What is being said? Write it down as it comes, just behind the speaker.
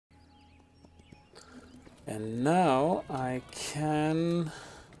And now I can...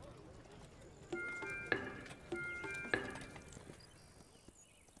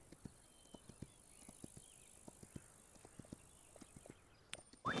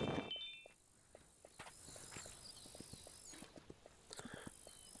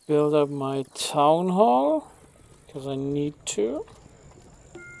 build up my town hall, because I need to.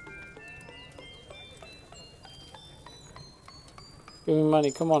 Give me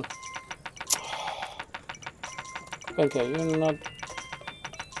money, come on. Okay, you're not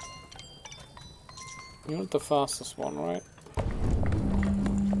the fastest one, right?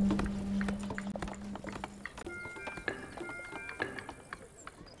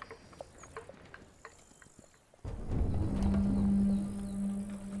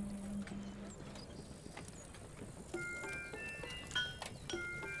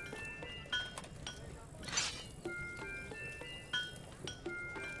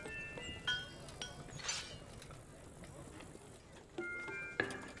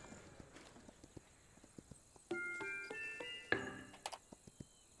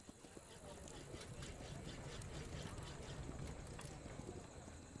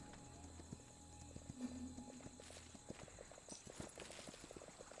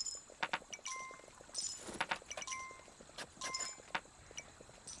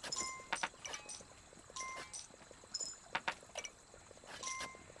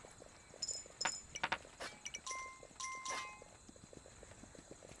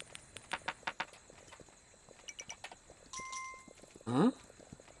 Hmm?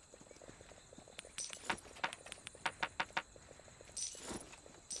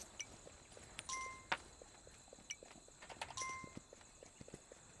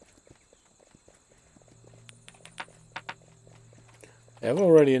 I have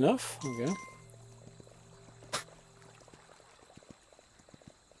already enough? Okay.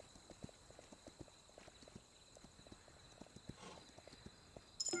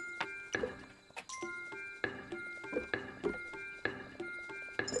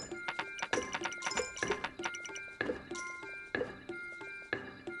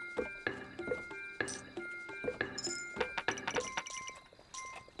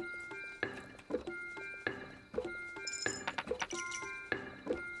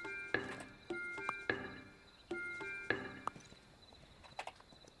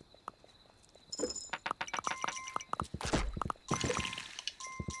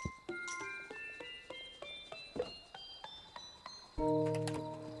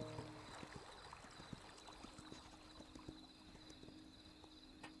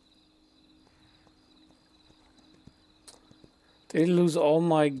 Did I lose all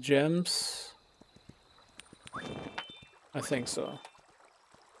my gems? I think so.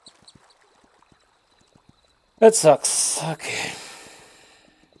 That sucks. Okay.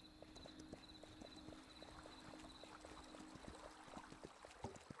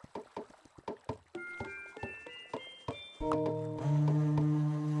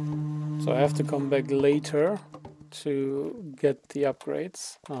 So I have to come back later to get the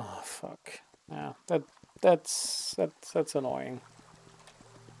upgrades. Oh fuck. Yeah, that's annoying.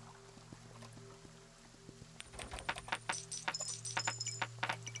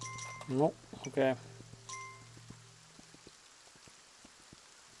 Nope. Okay.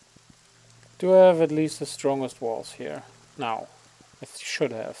 Do I have at least the strongest walls here? Now. I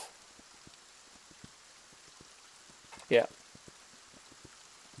should have. Yeah.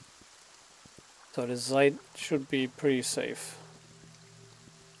 So the site should be pretty safe.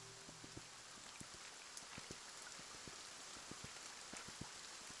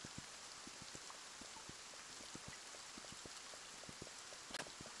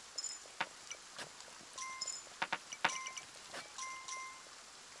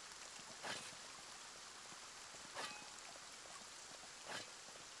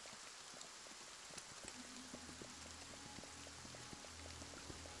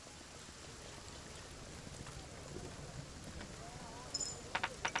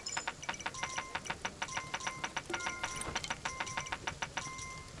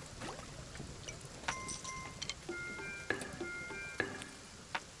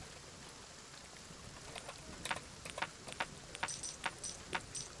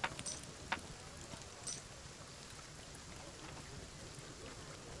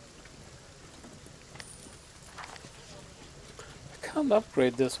 I can't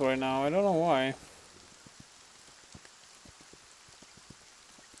upgrade this right now. I don't know why.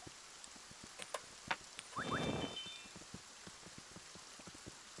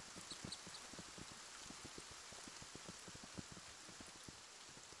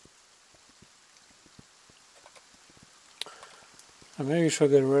 I maybe should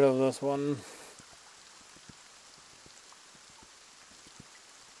get rid of this one.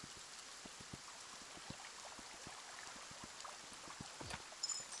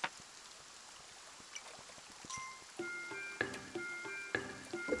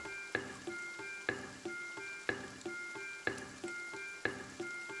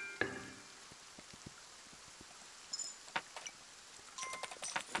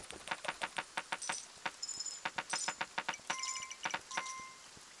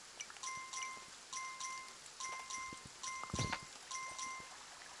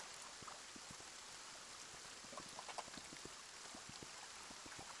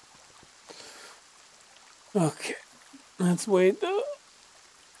 Okay, let's wait.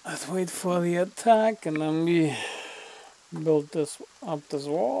 Let's wait for the attack, and then we build this up this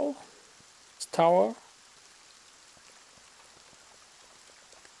wall, this tower.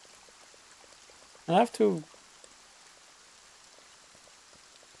 I have to.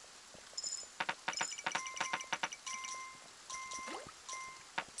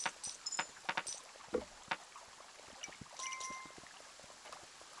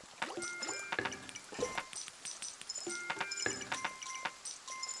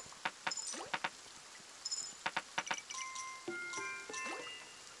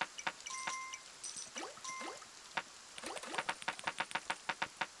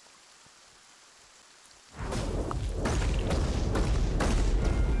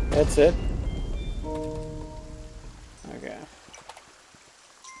 That's it. Okay.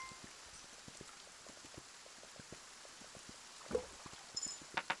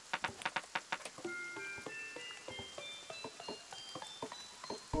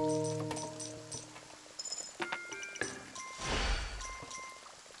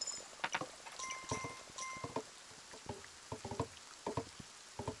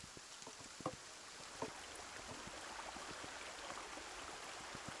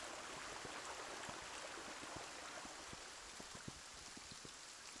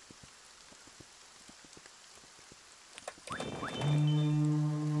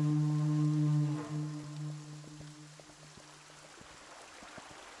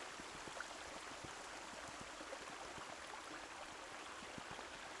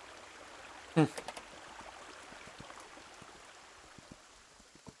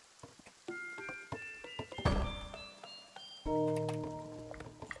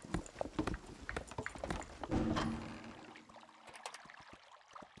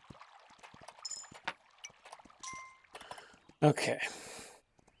 Okay.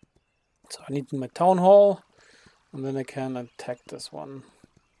 So I need my town hall, and then I can attack this one.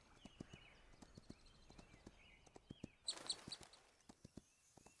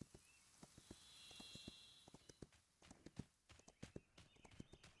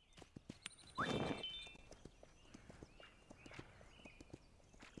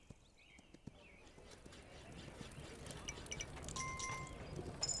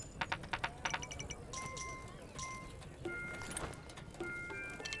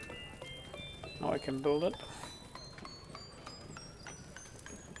 Now I can build it.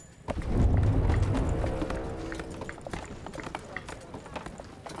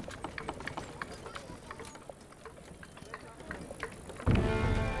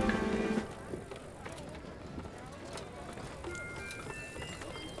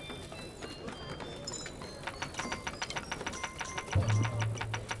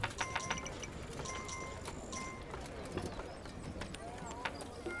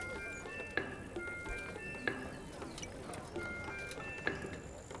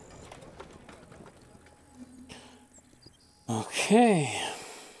 Okay.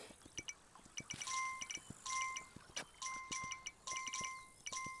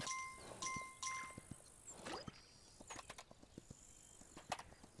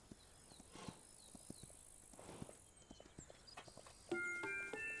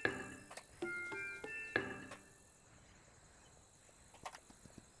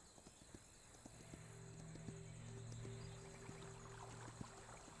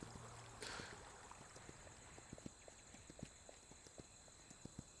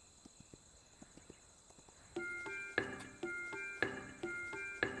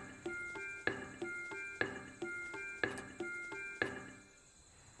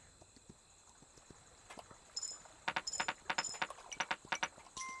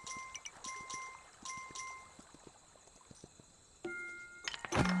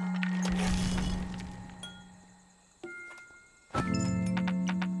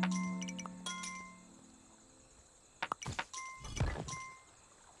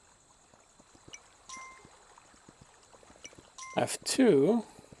 I have two.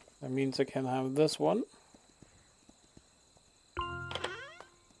 That means I can have this one.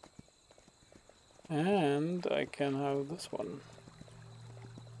 And I can have this one.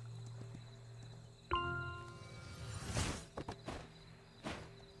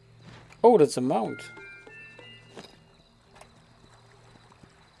 Oh, that's a mount.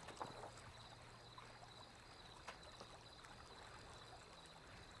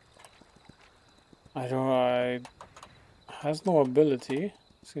 I has no ability,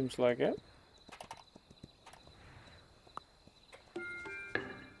 seems like it.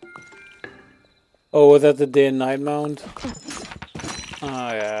 Oh, was that the day and night mount?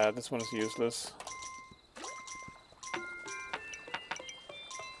 Ah, yeah, this one is useless.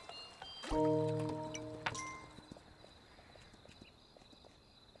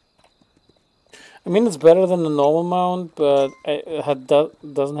 I mean, it's better than the normal mount, but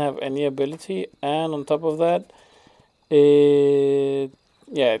doesn't have any ability, and on top of that, it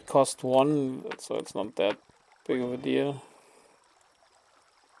costs 1, so it's not that big of a deal.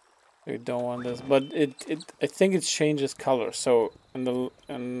 We don't want this, but I think it changes color. So in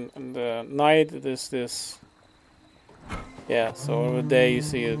the night it is this, yeah. So over day you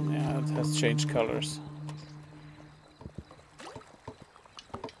see it, yeah, it has changed colors.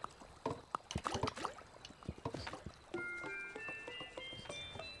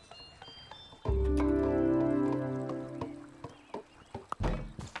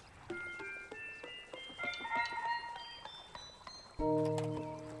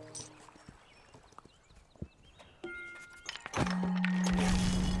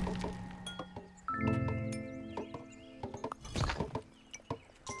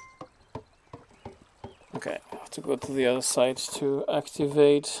 Okay, I have to go to the other side to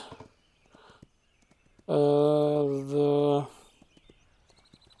activate the.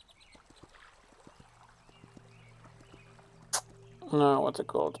 No, what's it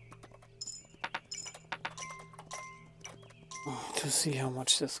called? To see how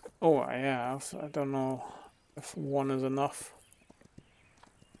much this. Oh, yeah. I don't know if 1 is enough.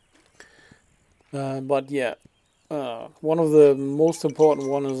 But yeah, one of the most important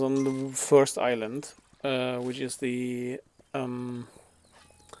one is on the first island, which is the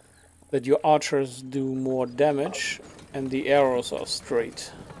that your archers do more damage and the arrows are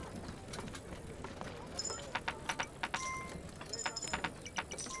straight.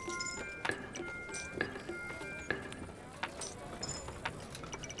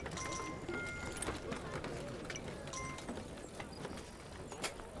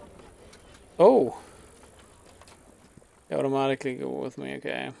 Oh, they automatically go with me.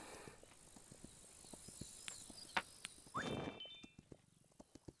 Okay.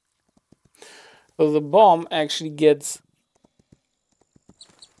 So the bomb actually gets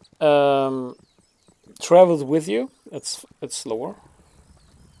travels with you. It's slower.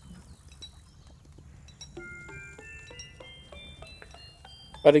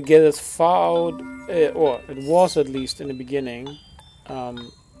 But it gets as far out, or it was at least in the beginning,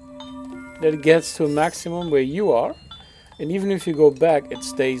 that it gets to a maximum where you are, and even if you go back, it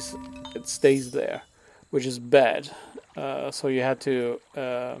stays there, which is bad. So you had to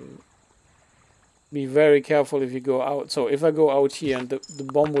be very careful if you go out. So if I go out here and the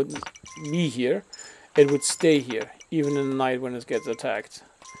bomb would be here, it would stay here, even in the night when it gets attacked.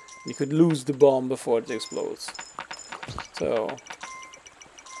 You could lose the bomb before it explodes. So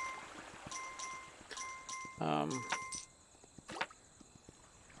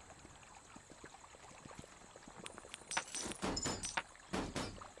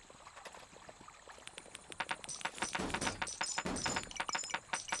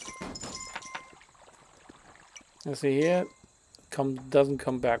you see here, doesn't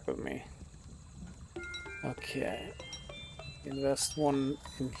come back with me. Okay, invest 1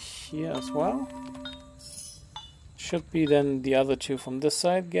 in here as well. Should be then the other 2 from this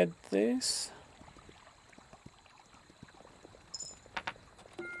side get this.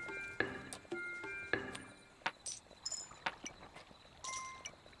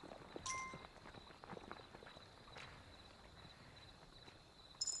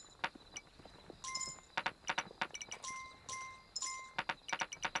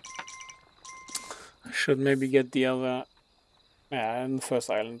 Should maybe get the other. Yeah, in the first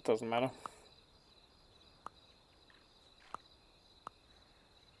island, doesn't matter.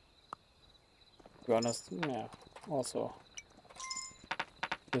 To be honest, yeah, also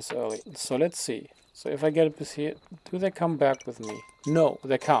this early. So let's see. So if I get a piece here, do they come back with me? No,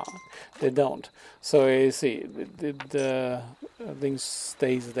 they can't. They don't. So you see, the thing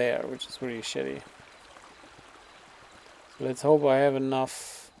stays there, which is really shitty. So let's hope I have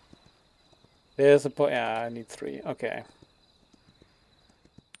enough. There's a point. Yeah, I need 3. Okay.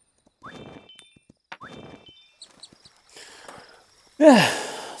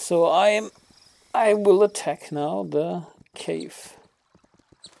 So I will attack now the cave.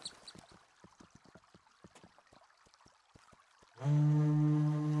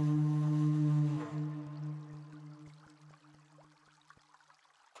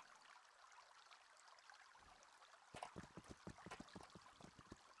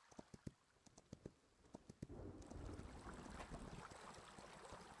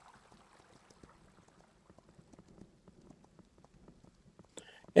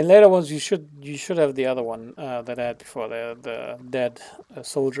 In later ones, you should have the other one that I had before, the dead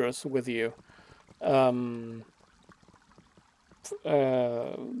soldiers with you. Yeah,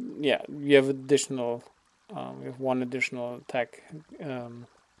 you have additional. You have 1 additional attack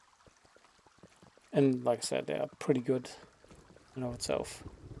And like I said, they are pretty good in of itself.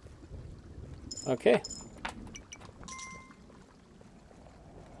 Okay.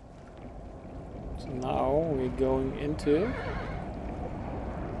 So now we're going into...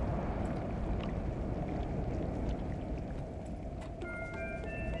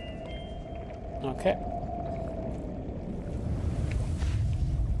 Okay.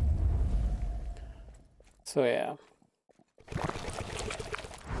 So yeah.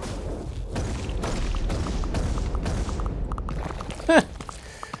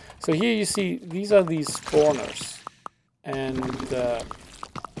 So here you see, these are these spawners. And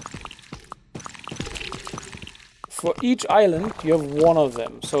for each island, you have one of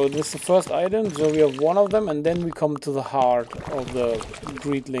them. So this is the first island, so we have one of them, and then we come to the heart of the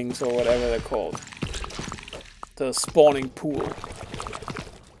greetlings, or whatever they're called. The spawning pool.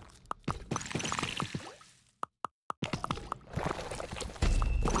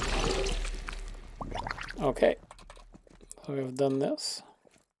 Okay. So we've done this.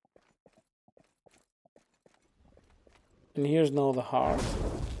 And here's now the heart.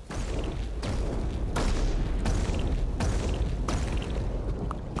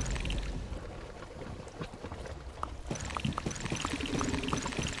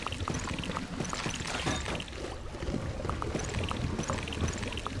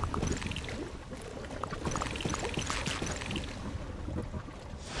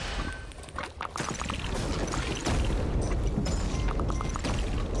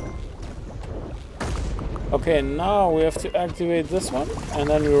 Okay, now we have to activate this one, and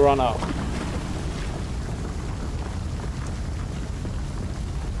then we run out.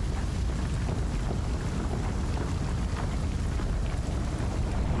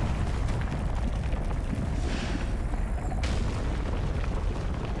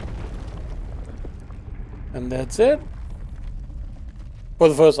 And that's it. For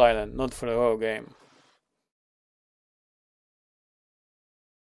the first island, not for the whole game.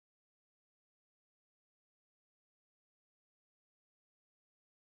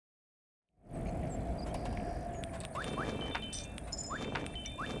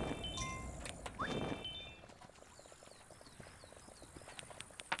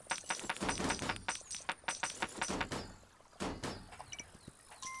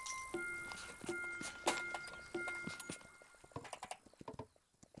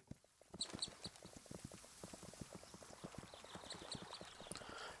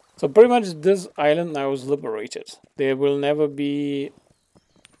 So pretty much this island now is liberated. There will never be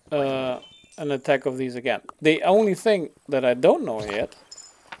an attack of these again. The only thing that I don't know yet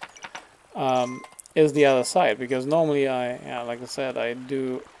is the other side, because normally like I said, I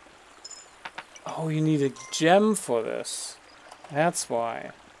do... Oh, you need a gem for this. That's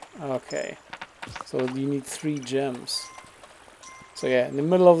why. Okay. So you need 3 gems. So yeah, in the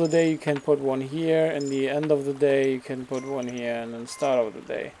middle of the day you can put one here, in the end of the day you can put one here, and then start of the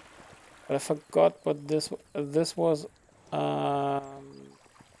day. But I forgot what this was. Not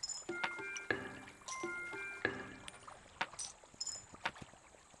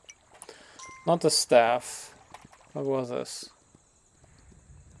the staff. What was this?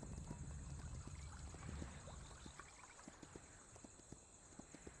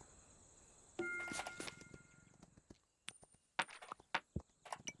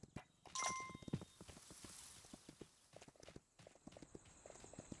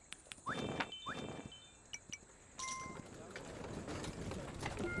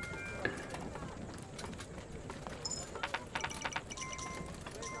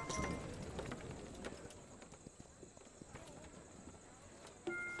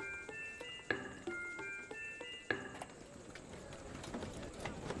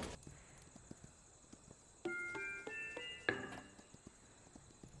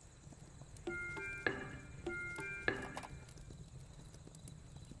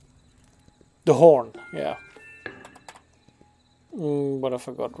 The horn, yeah. But I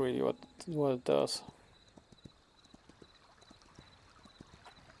forgot really what it does.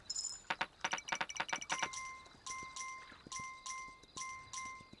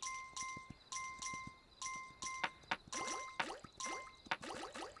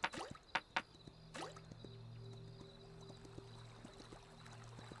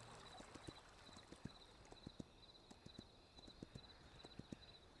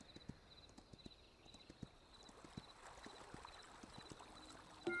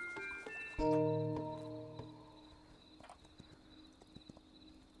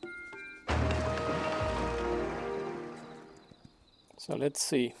 So let's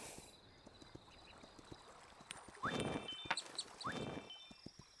see.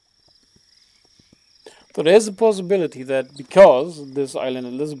 So there's a possibility that because this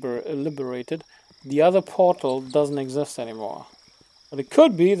island is liberated, the other portal doesn't exist anymore. But it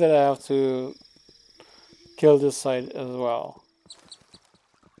could be that I have to kill this side as well.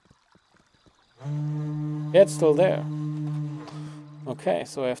 Yeah, it's still there. Okay,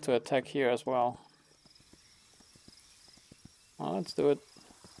 so I have to attack here as well. Well, let's do it.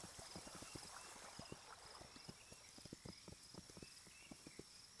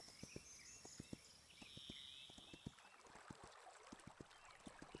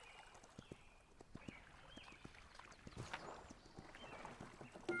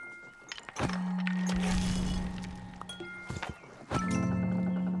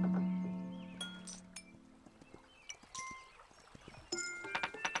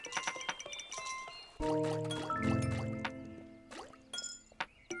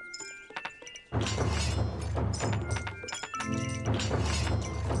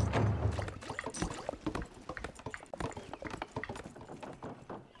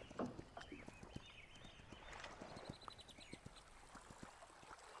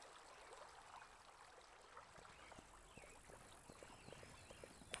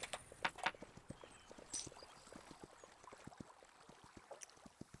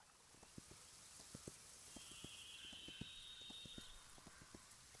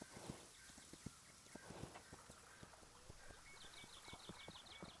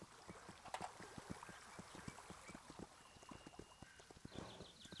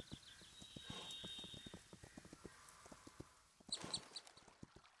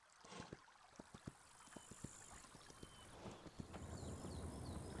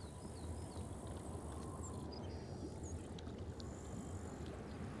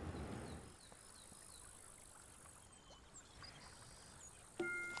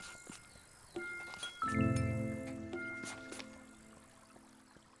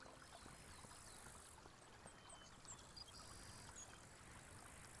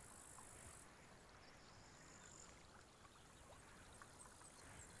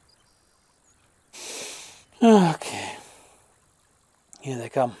 Okay. Here they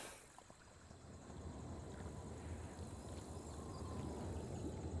come.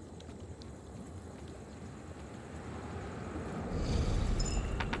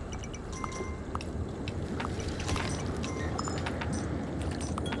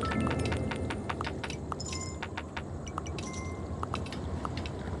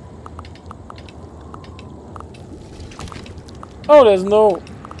 Oh, there's no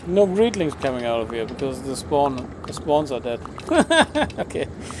greetlings coming out of here because the spawns are dead. Okay,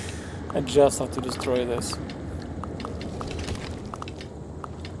 I just have to destroy this.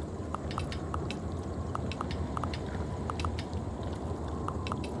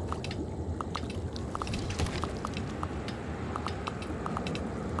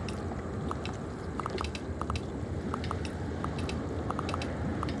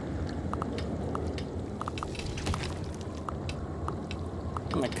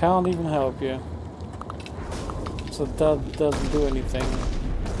 I can't even help you. So that doesn't do anything.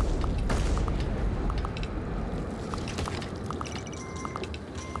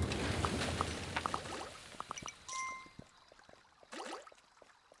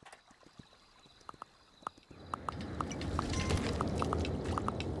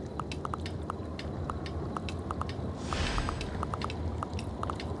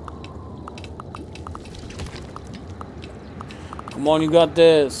 Come on, you got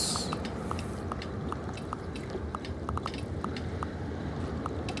this.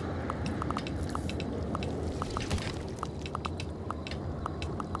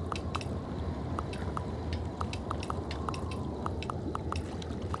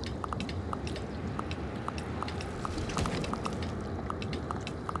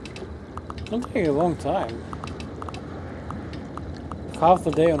 It'll take a long time. Half the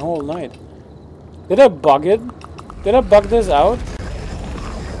day and whole night. Did I bug it? Did I bug this out?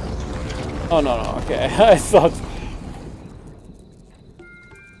 Oh no, okay. I thought.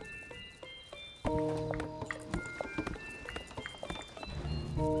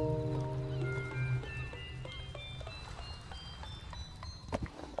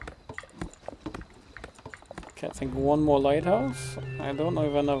 Okay, I think one more lighthouse. I don't know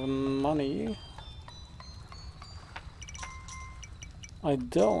if I have money. I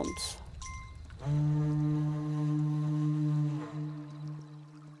don't.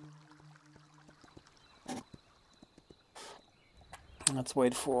 Let's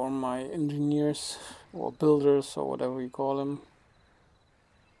wait for my engineers or builders or whatever you call them.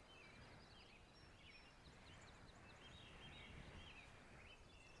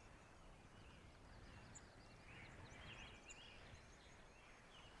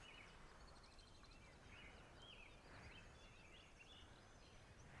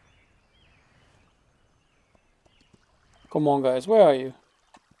 Come on, guys. Where are you?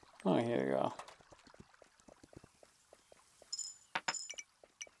 Oh, here you are.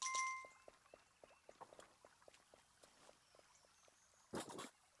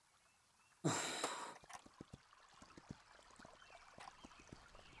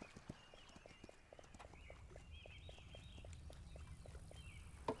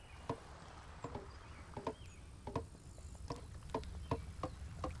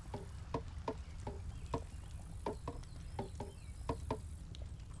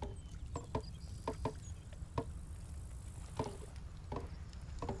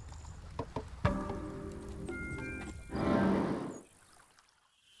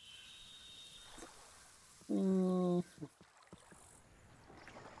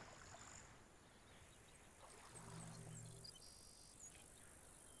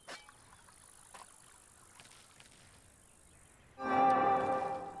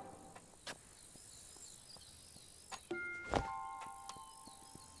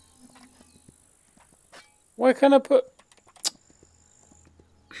 Why can't I put...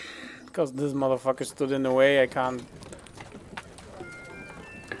 Because this motherfucker stood in the way, I can't...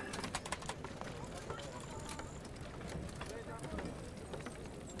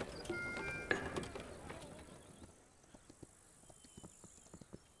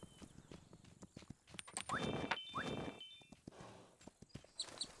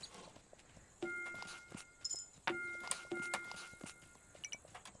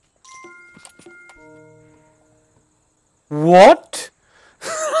 What?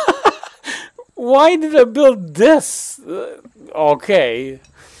 Why did I build this? Okay.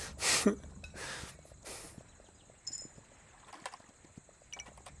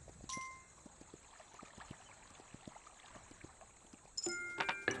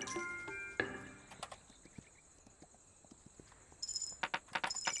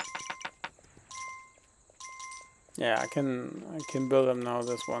 Yeah, I can build them now.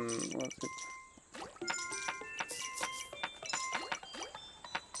 This one was it.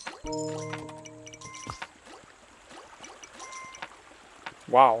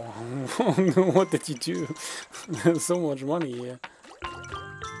 Wow. What did you do? There's so much money here.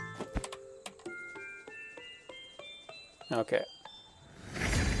 Okay.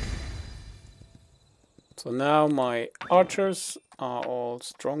 So now my archers are all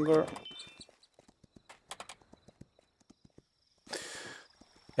stronger.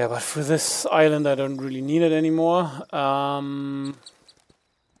 Yeah, but for this island I don't really need it anymore.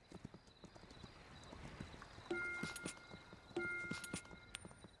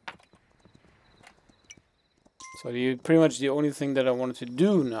 So pretty much the only thing that I wanted to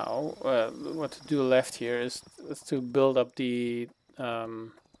do now, what to do left here is to build up the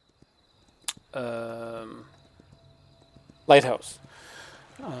lighthouse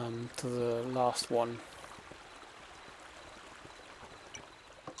to the last one.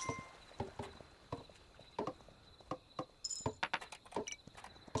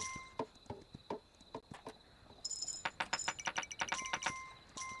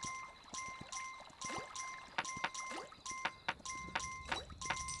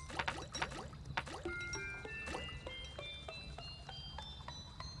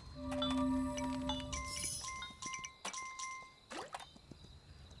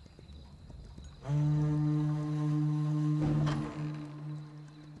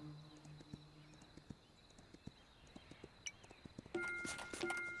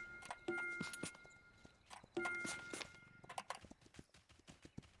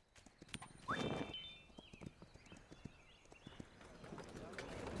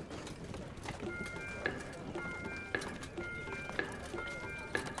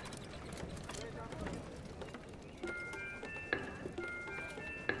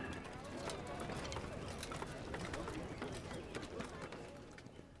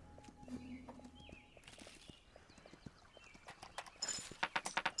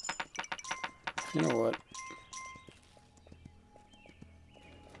 You know what?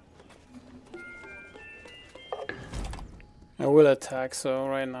 I will attack, so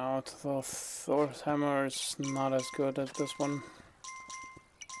right now Thor's hammer is not as good as this one.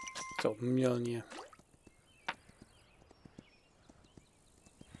 So Mjolnir.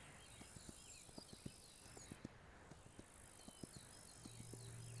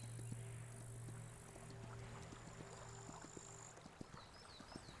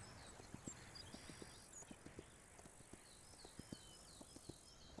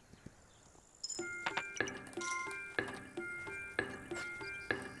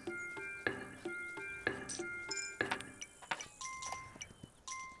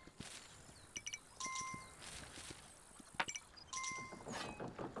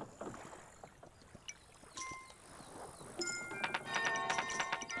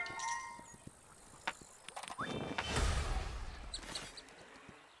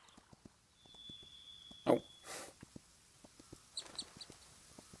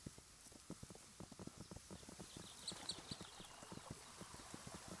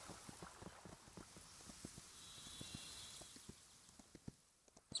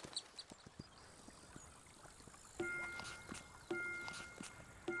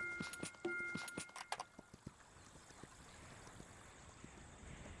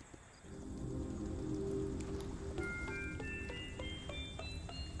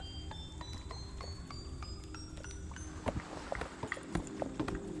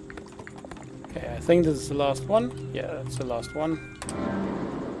 Okay, I think this is the last one. Yeah, that's the last one.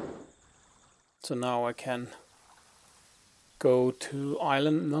 So now I can go to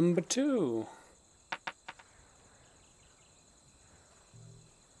island number 2.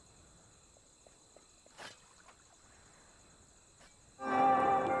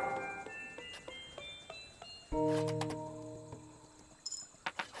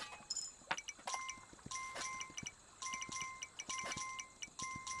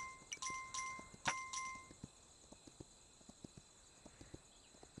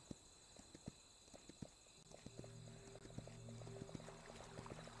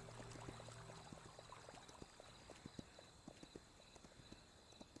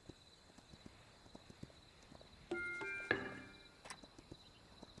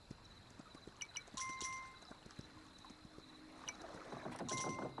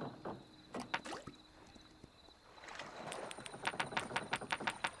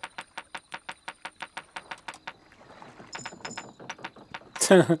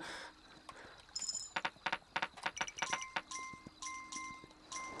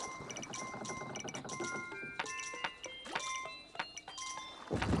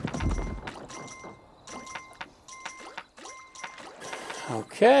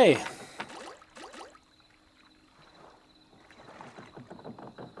 Okay.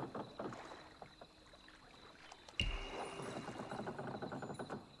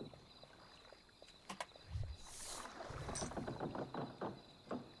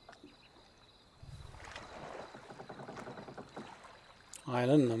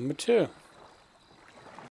 Island number 2.